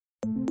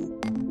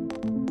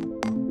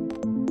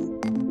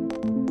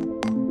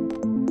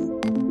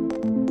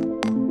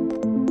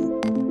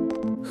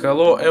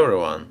Hello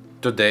everyone!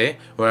 Today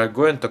we are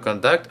going to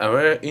conduct a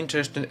very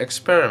interesting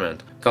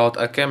experiment called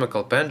a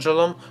chemical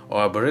pendulum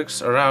or a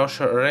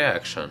Briggs-Rauscher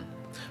reaction.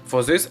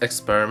 For this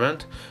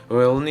experiment we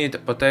will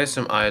need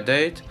potassium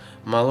iodate,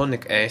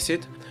 malonic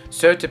acid,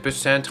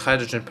 30%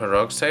 hydrogen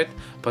peroxide,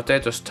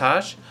 potato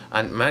starch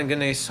and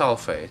manganese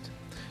sulfate.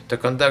 To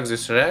conduct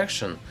this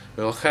reaction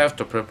we will have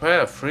to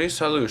prepare 3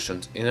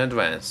 solutions in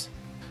advance.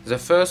 The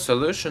first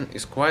solution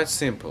is quite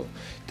simple.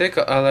 Take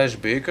a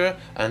large beaker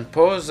and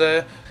pour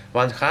there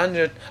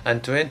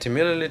 120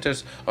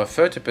 ml of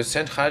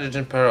 30%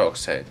 hydrogen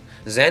peroxide.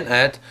 Then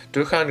add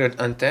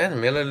 210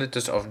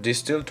 ml of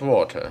distilled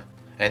water.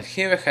 And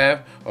here we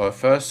have our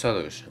first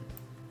solution.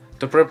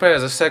 To prepare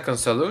the second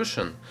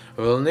solution,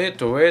 we will need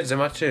to weigh the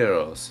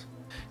materials.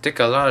 Take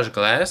a large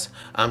glass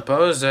and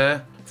pour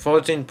there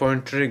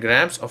 14.3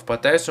 grams of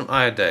potassium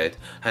iodate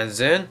and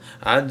then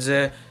add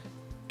the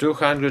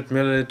 200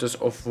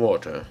 ml of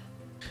water.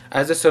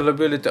 As the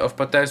solubility of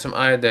potassium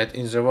iodate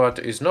in the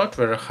water is not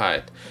very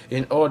high,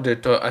 in order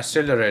to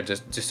accelerate the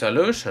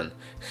dissolution,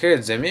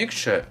 heat the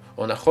mixture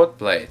on a hot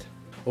plate.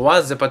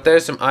 Once the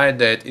potassium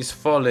iodate is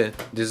fully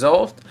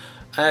dissolved,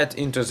 add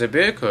into the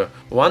beaker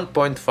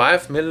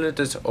 1.5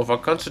 ml of a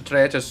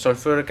concentrated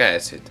sulfuric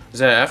acid.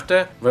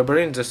 Thereafter, we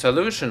bring the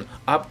solution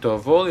up to a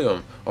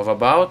volume of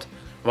about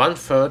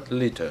 1/3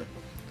 liter.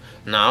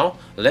 Now,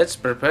 let's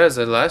prepare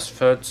the last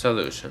third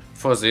solution.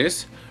 For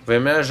this, we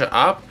measure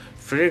up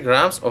 3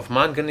 grams of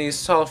manganese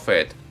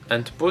sulfate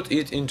and put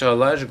it into a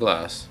large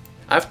glass.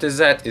 After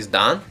that is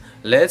done,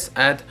 let's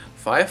add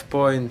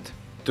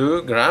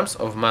 5.2 grams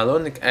of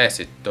malonic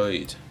acid to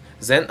it.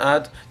 Then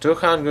add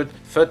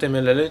 230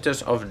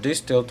 ml of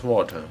distilled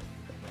water.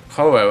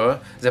 However,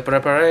 the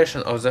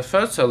preparation of the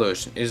third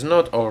solution is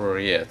not over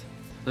yet.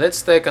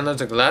 Let's take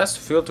another glass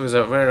filled with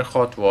a very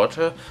hot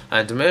water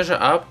and measure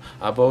up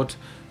about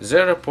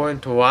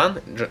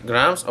 0.1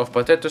 grams of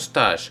potato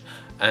starch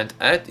and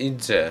add it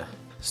there.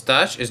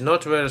 Starch is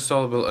not very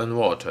soluble in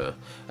water,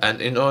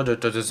 and in order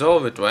to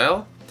dissolve it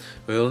well,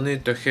 we will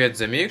need to heat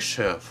the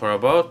mixture for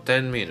about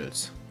 10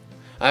 minutes.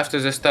 After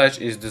the starch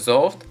is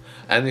dissolved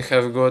and we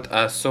have got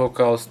a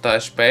so-called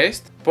starch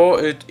paste, pour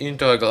it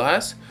into a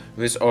glass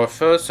with our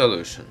third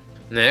solution.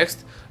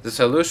 Next, the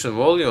solution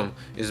volume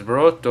is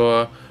brought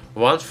to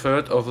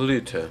 1/3 of a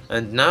liter,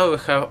 and now we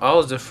have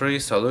all the 3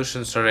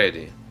 solutions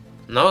ready.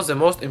 Now the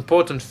most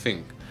important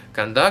thing,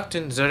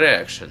 conducting the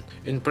reaction.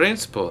 In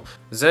principle,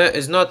 there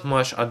is not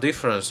much a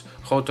difference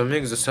how to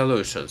mix the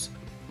solutions,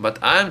 but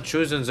I am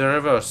choosing the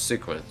reverse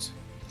sequence.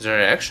 The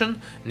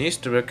reaction needs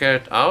to be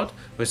carried out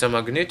with a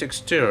magnetic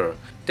stirrer.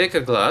 Take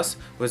a glass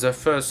with the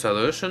first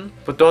solution,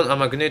 put on a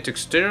magnetic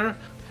stirrer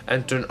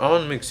and turn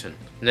on mixing.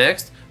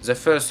 Next, the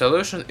first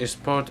solution is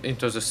poured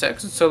into the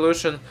second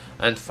solution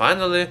and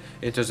finally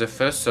into the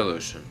first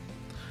solution.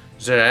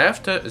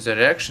 Thereafter, the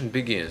reaction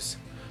begins.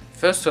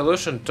 First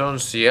solution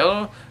turns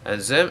yellow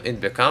and then it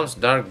becomes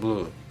dark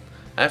blue.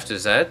 After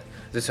that,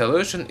 the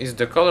solution is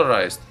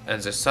decolorized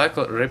and the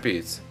cycle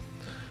repeats.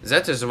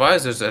 That is why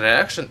this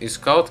reaction is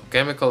called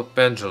chemical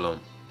pendulum.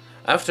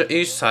 After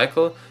each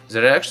cycle,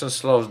 the reaction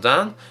slows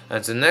down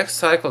and the next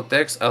cycle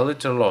takes a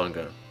little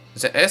longer.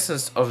 The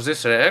essence of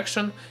this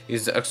reaction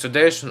is the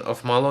oxidation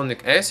of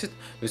malonic acid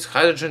with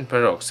hydrogen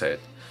peroxide.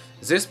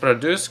 This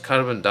produces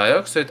carbon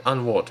dioxide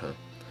and water.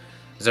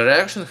 The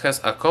reaction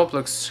has a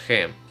complex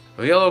scheme.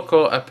 Yellow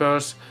color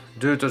appears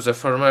due to the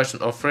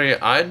formation of free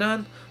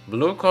iodine,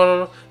 blue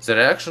color the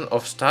reaction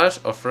of starch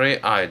of free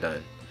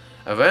iodine.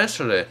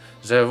 Eventually,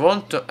 there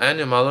won't be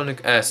any malonic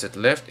acid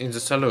left in the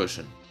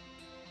solution.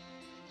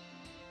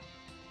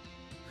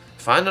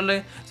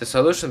 Finally, the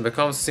solution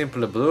becomes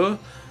simply blue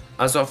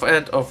as of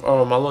end of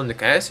our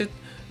malonic acid,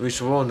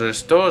 which won't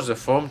restore the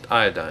formed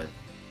iodine.